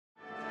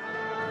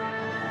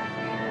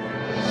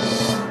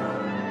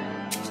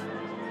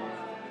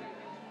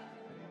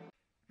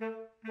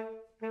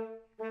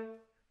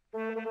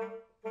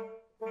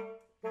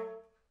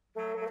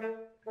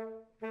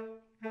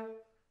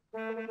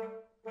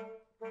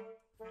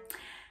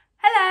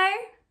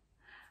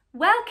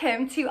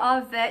Welcome to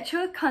our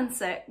virtual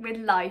concert with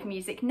live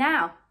music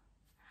now.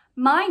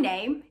 My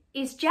name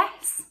is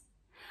Jess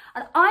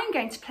and I'm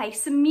going to play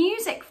some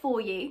music for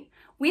you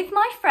with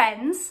my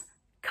friends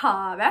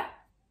Cara,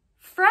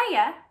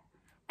 Freya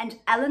and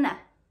Eleanor.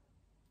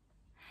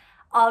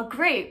 Our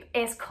group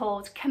is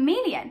called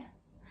Chameleon.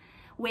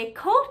 We're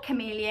called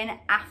Chameleon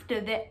after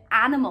the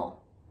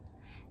animal.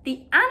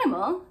 The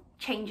animal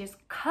changes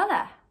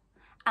colour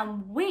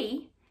and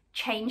we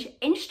change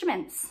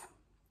instruments.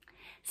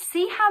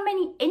 See how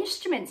many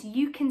instruments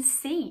you can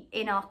see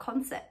in our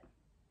concert.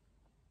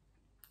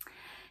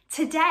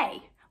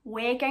 Today,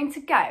 we're going to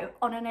go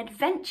on an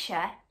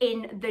adventure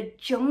in the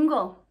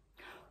jungle.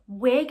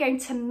 We're going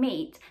to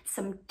meet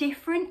some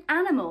different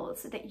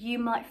animals that you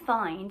might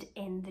find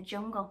in the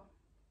jungle.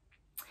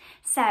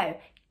 So,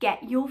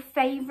 get your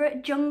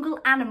favourite jungle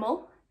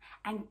animal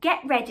and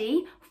get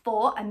ready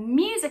for a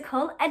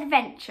musical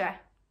adventure.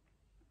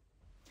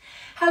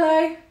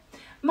 Hello,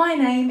 my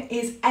name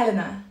is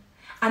Eleanor.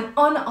 And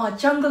on our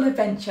jungle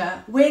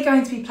adventure, we're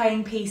going to be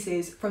playing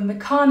pieces from the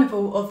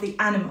Carnival of the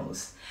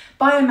Animals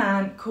by a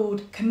man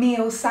called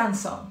Camille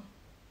Saint-Sae.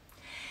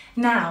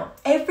 Now,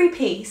 every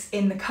piece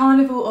in the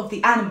Carnival of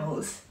the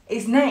Animals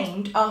is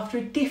named after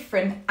a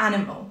different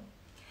animal.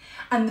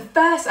 And the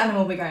first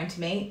animal we're going to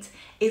meet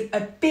is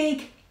a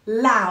big,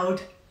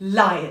 loud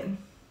lion.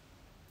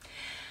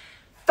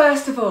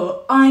 First of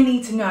all, I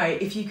need to know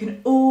if you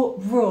can all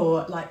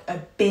roar like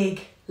a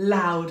big,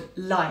 loud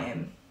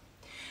lion.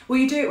 Will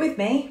you do it with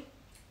me?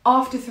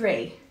 After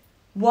 3.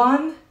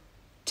 1,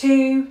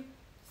 2,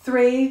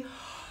 3.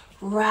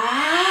 Rah!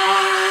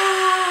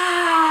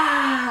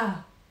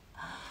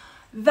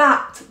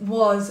 That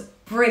was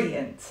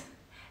brilliant.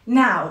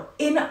 Now,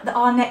 in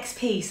our next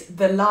piece,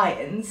 The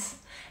Lions,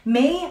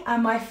 me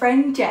and my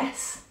friend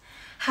Jess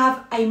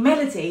have a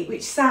melody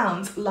which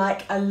sounds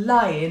like a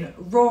lion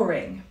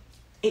roaring.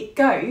 It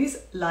goes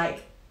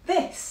like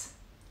this.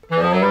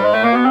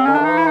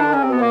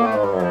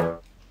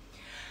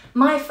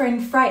 My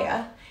friend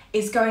Freya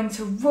is going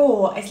to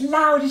roar as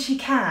loud as she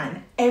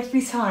can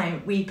every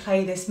time we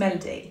play this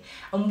melody,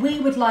 and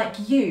we would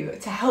like you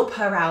to help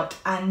her out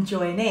and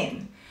join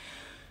in.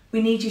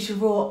 We need you to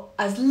roar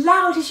as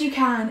loud as you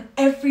can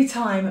every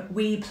time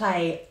we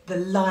play the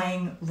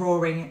lion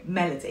roaring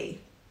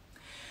melody.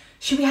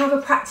 Should we have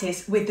a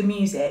practice with the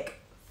music?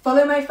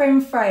 Follow my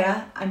friend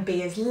Freya and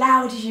be as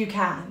loud as you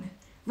can.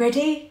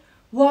 Ready?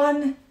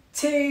 1,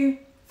 2,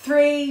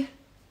 3.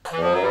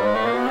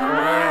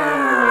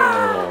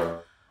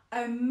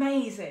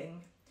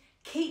 Amazing.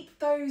 Keep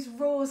those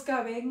roars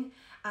going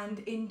and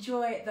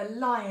enjoy the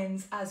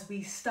lions as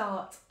we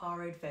start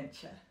our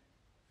adventure.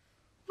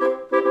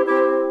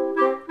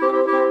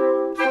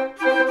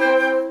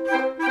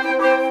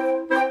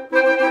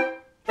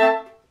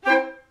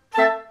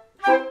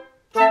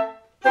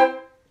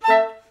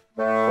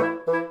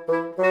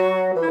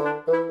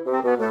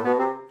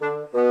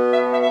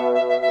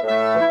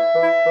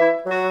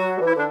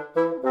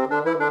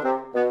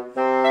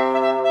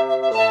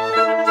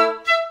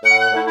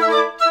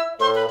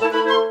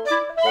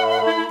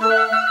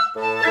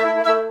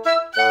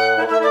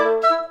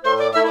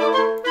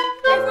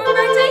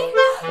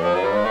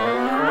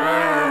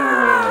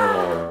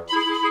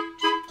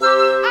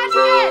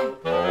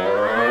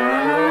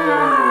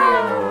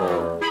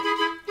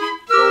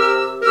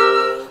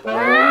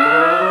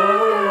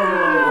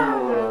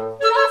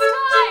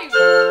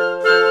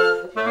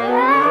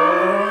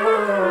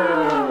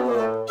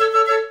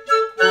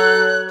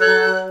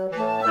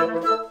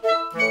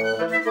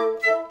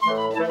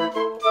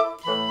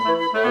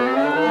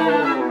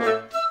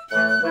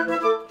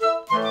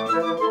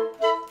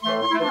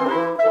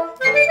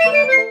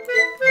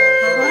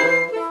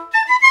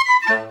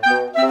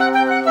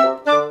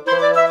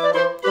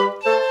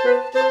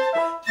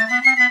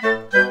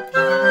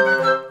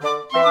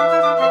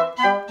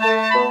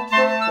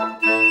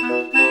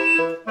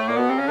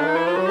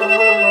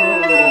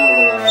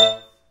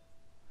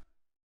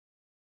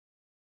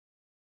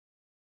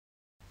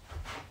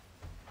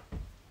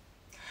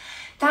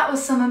 That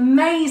was some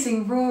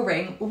amazing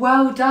roaring,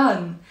 well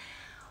done.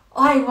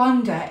 I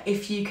wonder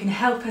if you can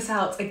help us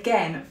out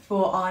again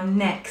for our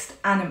next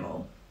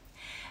animal.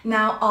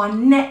 Now, our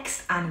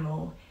next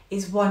animal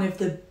is one of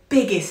the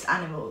biggest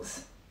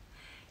animals.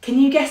 Can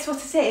you guess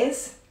what it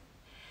is?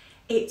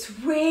 It's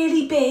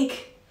really big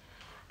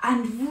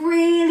and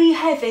really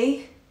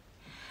heavy,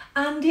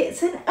 and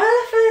it's an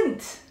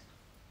elephant.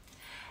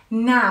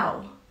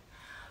 Now,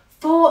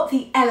 for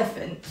the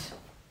elephant,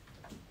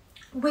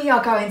 we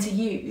are going to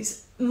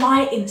use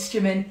my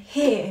instrument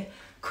here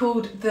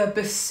called the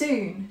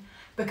bassoon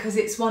because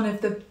it's one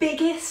of the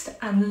biggest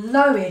and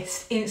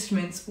lowest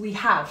instruments we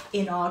have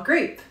in our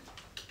group.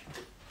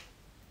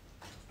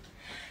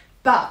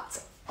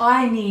 But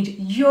I need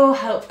your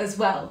help as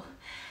well,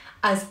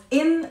 as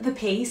in the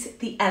piece,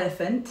 The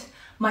Elephant,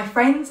 my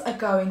friends are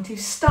going to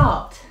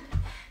start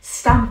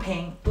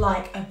stamping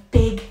like a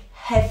big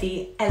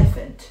heavy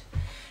elephant.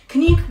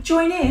 Can you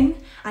join in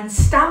and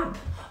stamp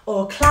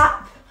or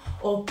clap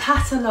or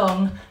pat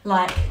along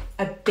like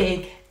a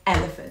big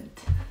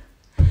elephant?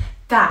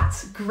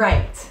 That's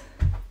great.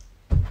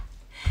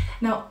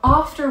 Now,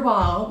 after a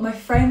while, my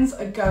friends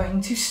are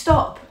going to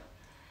stop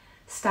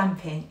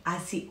stamping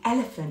as the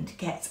elephant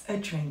gets a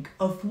drink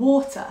of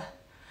water.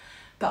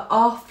 But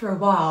after a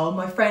while,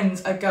 my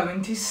friends are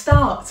going to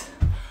start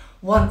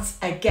once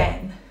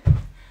again.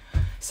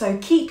 So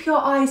keep your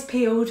eyes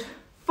peeled,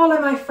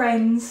 follow my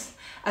friends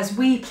as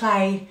we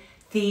play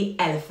the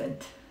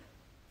elephant.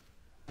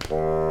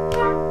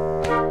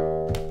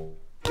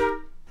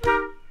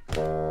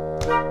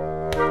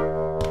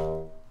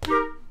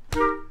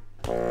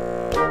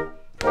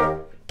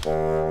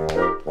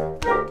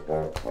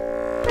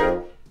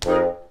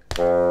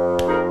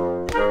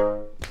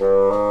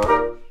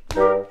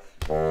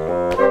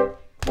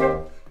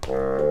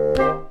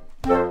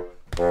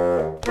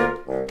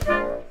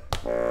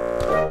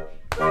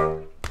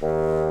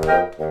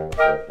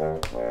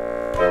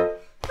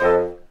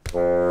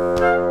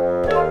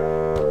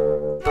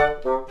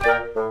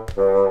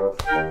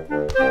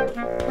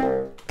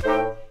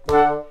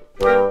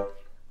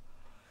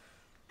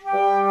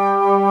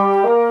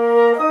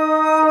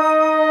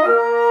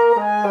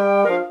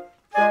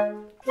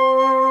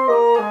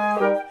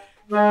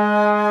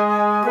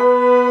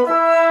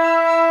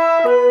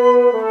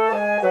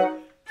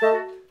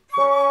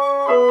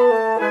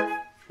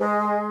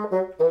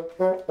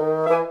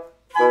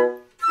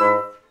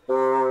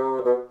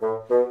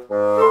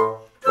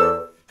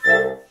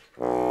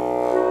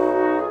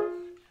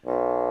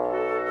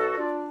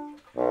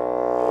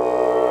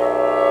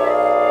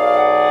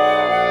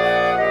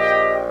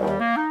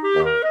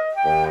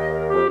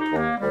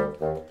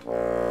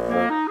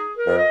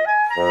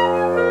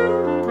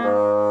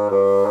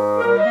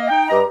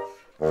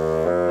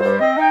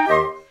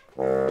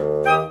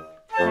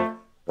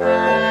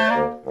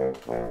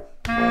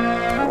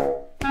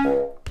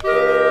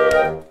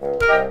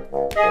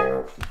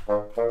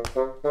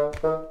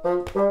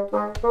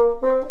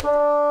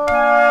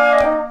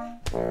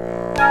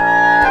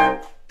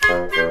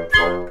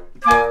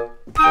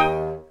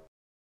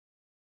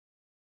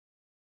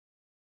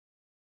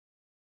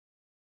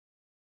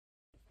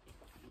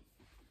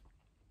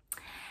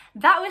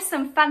 That was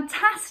some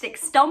fantastic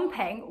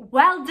stomping.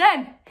 Well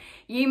done.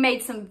 You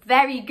made some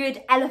very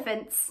good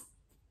elephants.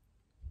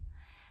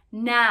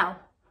 Now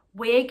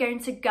we're going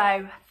to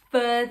go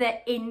further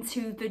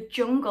into the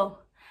jungle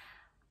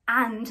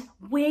and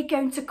we're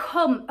going to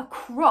come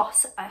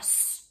across a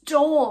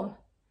storm.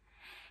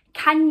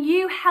 Can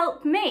you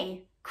help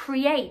me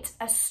create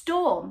a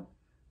storm?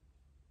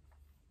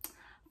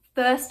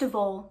 First of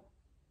all,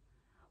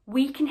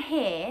 we can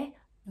hear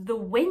the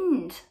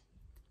wind.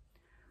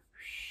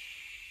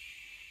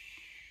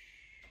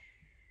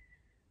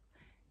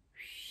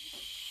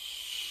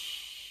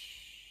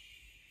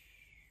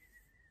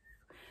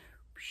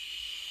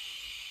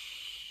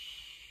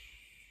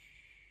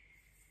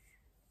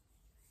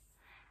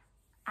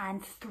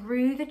 And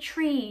through the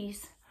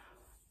trees,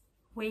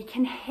 we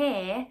can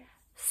hear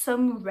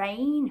some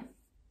rain.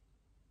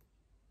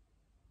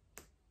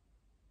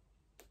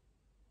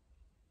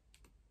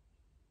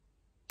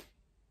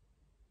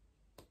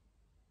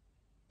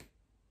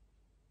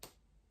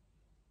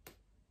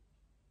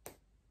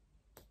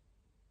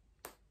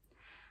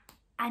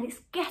 And it's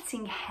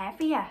getting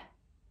heavier.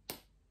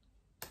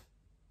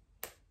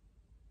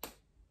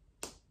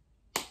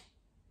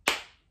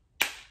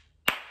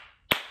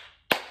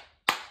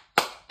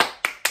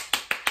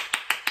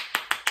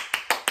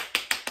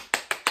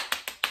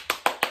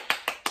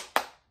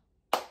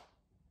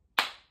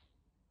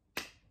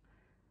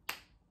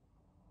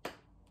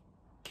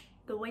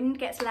 The wind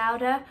gets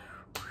louder.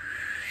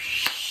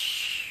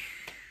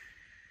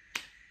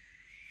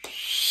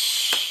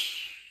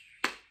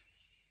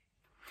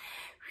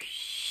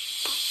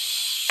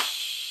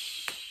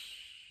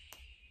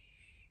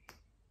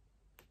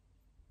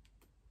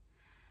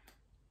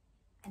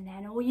 And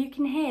then all you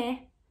can hear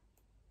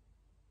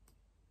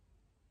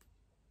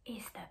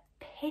is the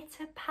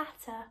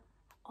pitter-patter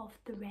of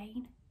the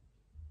rain.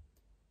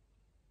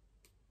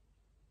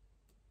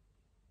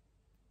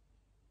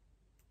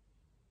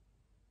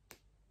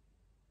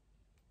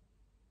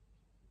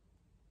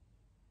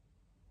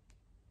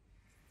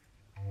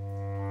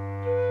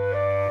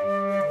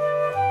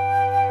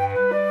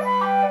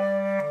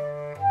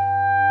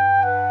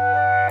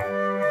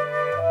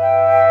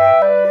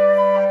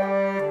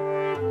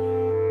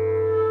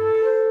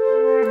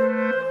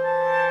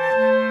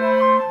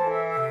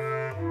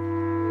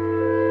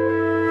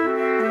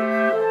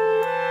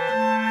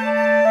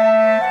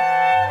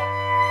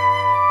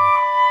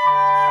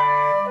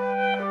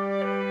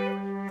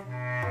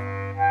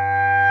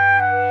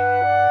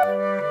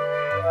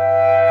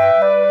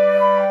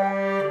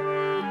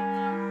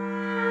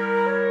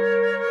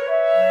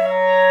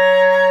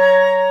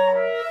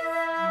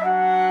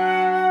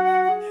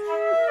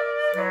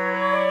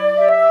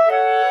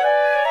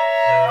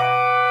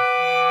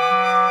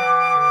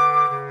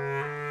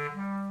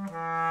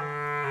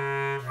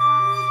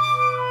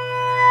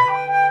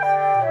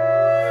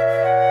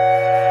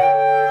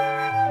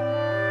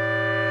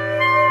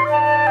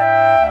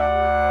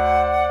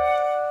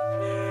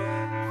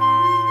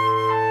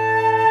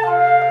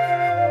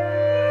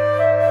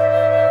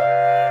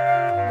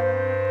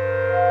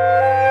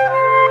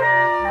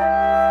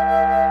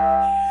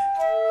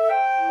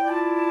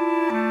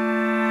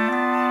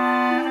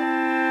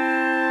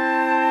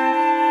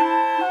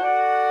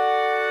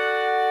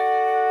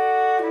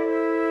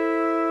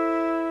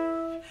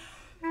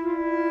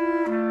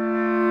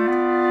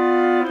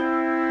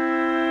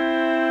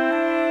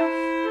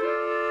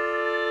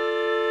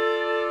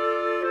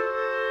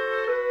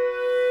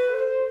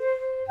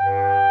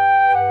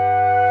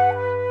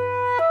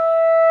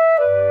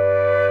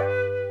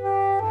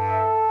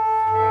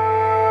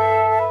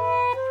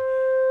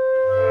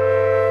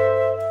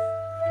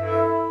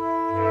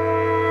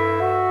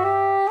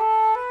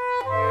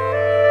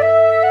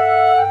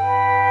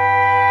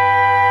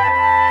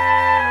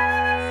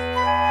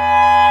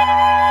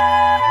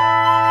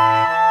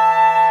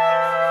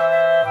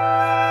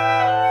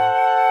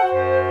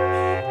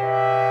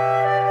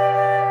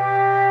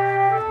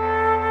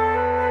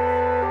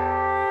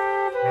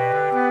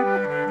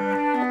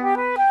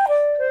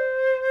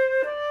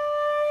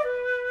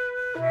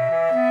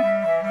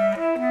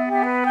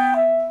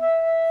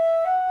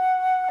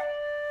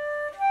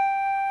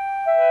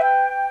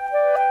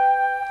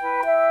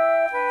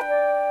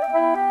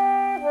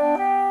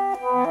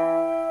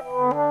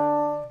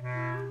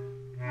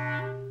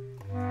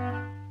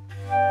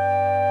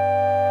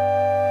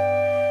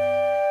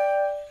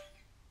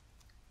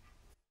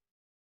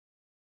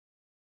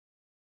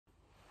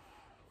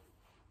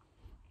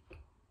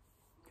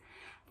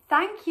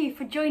 thank you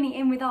for joining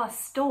in with our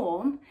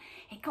storm.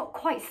 It got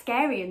quite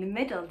scary in the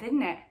middle,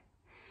 didn't it?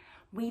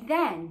 We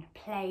then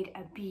played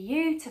a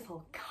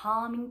beautiful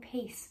calming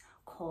piece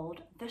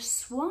called The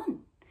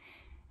Swan.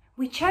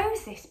 We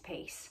chose this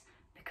piece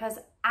because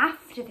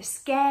after the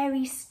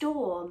scary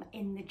storm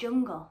in the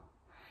jungle,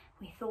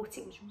 we thought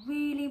it was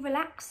really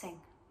relaxing.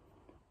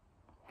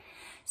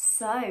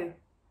 So,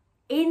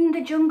 in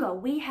the jungle,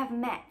 we have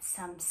met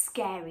some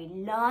scary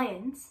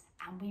lions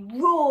and we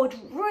roared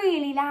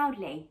really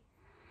loudly.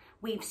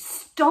 We've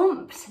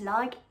stomped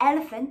like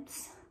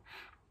elephants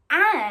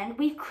and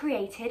we've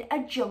created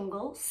a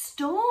jungle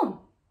storm.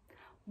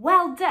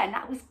 Well done,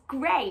 that was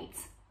great.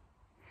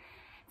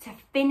 To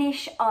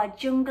finish our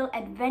jungle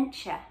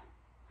adventure,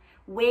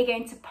 we're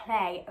going to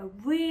play a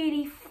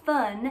really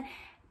fun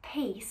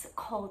piece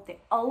called The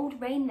Old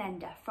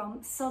Rainlander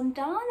from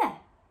Sondala.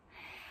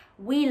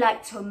 We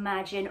like to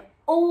imagine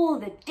all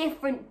the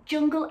different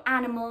jungle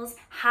animals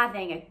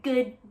having a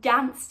good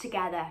dance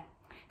together.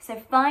 So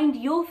find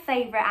your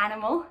favourite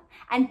animal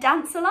and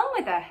dance along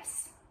with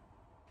us.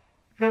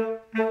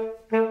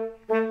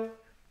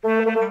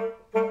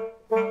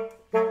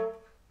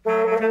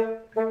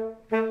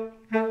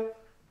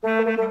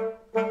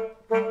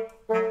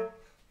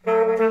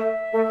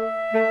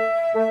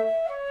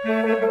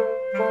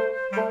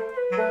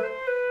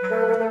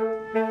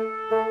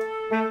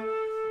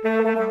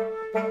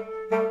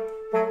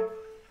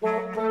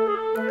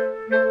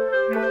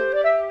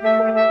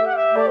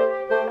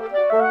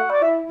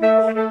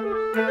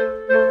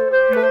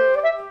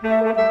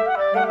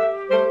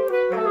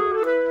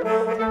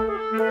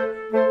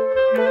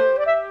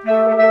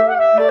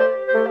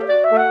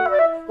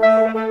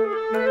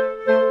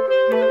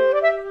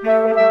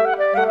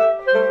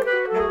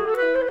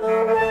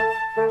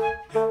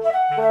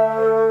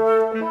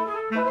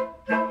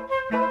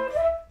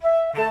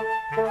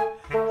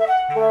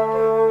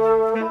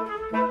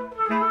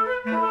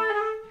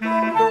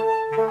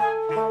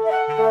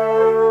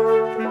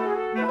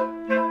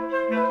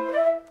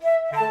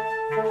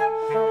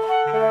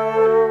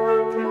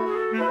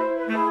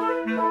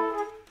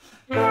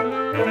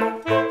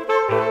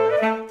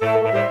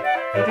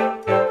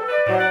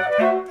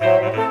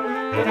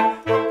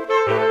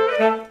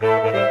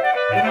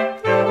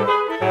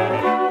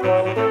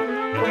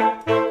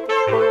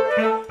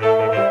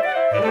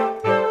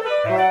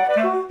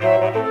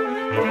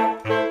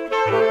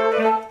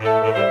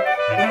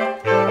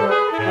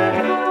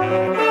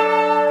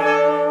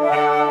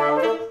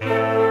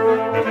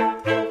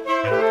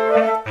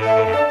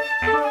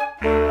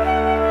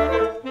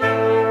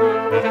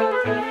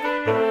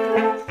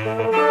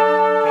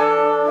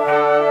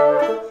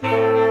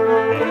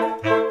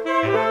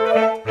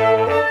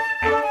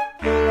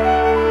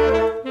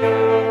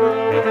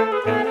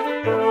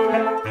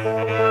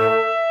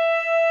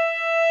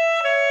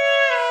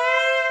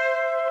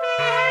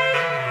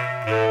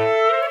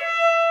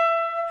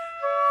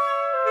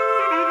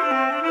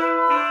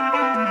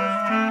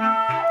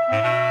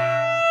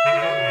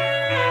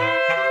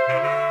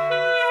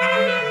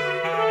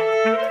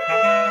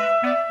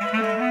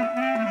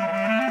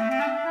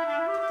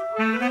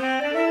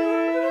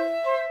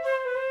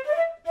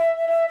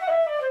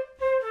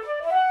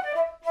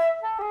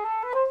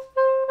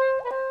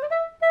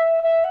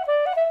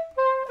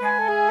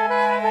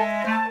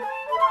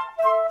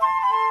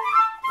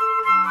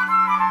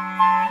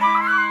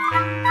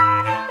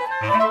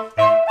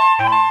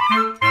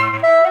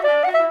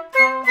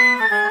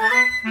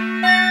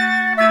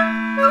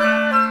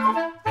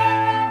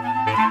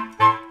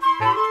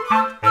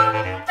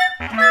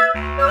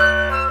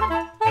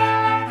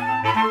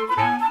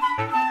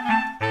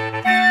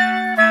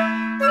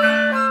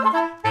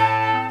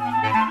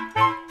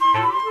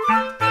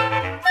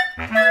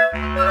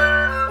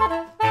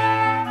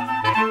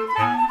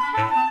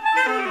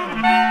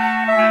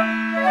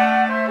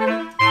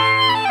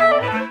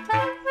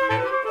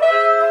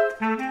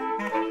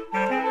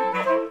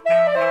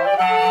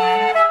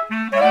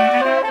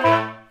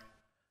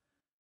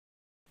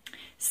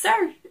 So,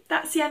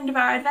 that's the end of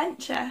our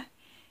adventure.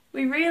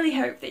 We really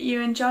hope that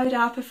you enjoyed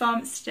our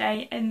performance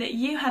today and that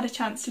you had a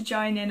chance to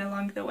join in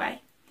along the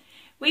way.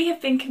 We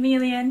have been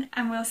Chameleon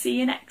and we'll see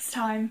you next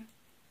time.